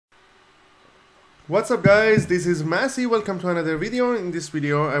What's up guys, this is Massey. Welcome to another video. In this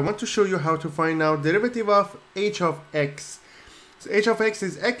video I want to show you how to find out derivative of h of x. So h of x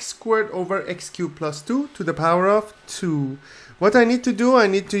is x squared over x cubed plus 2 to the power of 2. What I need to do, I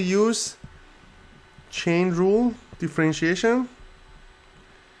need to use chain rule differentiation,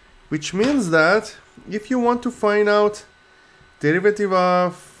 which means that if you want to find out derivative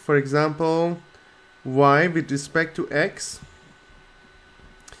of, for example, y with respect to x,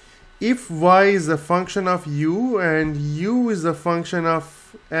 if y is a function of u and u is a function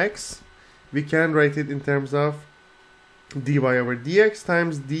of x, we can write it in terms of dy over dx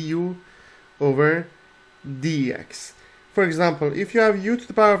times du over dx. For example, if you have u to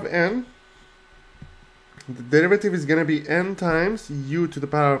the power of n, the derivative is going to be n times u to the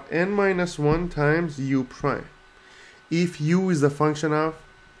power of n minus 1 times u prime, if u is a function of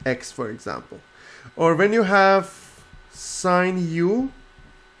x, for example. Or when you have sine u,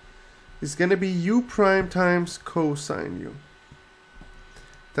 it's going to be u prime times cosine u.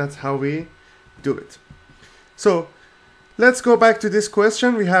 That's how we do it. So let's go back to this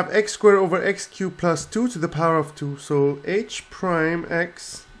question. We have x squared over x cubed plus 2 to the power of 2. So h prime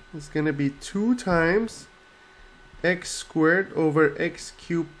x is going to be 2 times x squared over x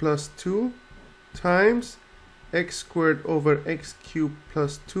cubed plus 2 times x squared over x cubed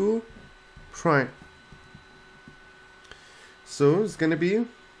plus 2 prime. So it's going to be,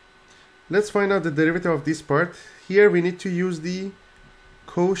 let's find out the derivative of this part. Here we need to use the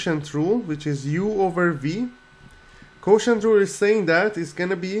quotient rule, which is u over v. Quotient rule is saying that it's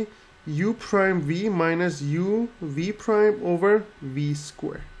going to be u prime v minus u v prime over v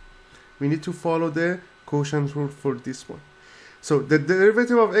square. We need to follow the quotient rule for this one. So the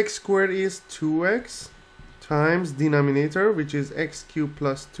derivative of x squared is 2x times denominator, which is x cubed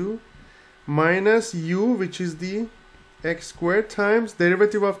plus 2, minus u, which is the x squared, times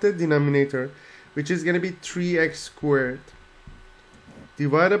derivative of the denominator, which is going to be 3x squared,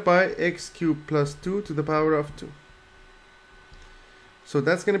 divided by x cubed plus 2 to the power of 2. So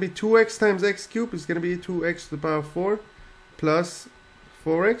that's going to be 2x times x cubed is going to be 2x to the power of 4 plus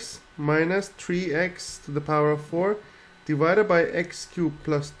 4x minus 3x to the power of 4 divided by x cubed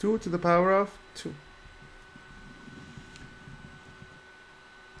plus 2 to the power of 2.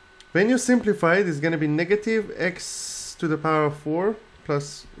 When you simplify it, it's going to be negative x to the power of 4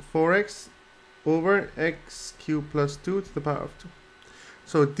 plus 4x over x cubed plus 2 to the power of 2.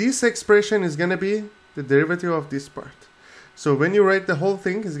 So this expression is going to be the derivative of this part. So when you write the whole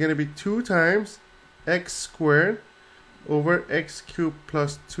thing, it's going to be 2 times x squared over x cubed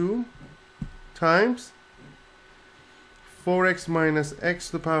plus 2 times 4x minus x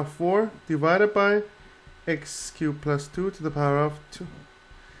to the power of 4 divided by x cubed plus 2 to the power of 2.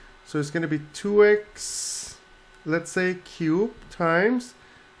 So it's going to be 2x, let's say, cube times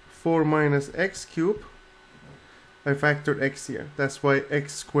 4 minus x cube. I factored x here. That's why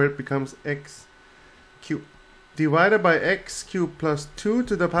x squared becomes x cubed. Divided by x cubed plus 2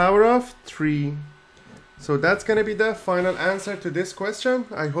 to the power of 3. So that's going to be the final answer to this question.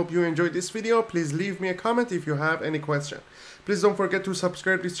 I hope you enjoyed this video. Please leave me a comment if you have any question. Please don't forget to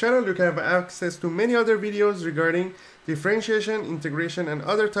subscribe to this channel. You can have access to many other videos regarding differentiation, integration, and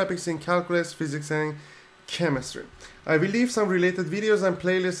other topics in calculus, physics, and chemistry. I will leave some related videos and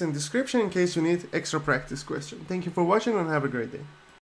playlists in the description in case you need extra practice questions. Thank you for watching and have a great day.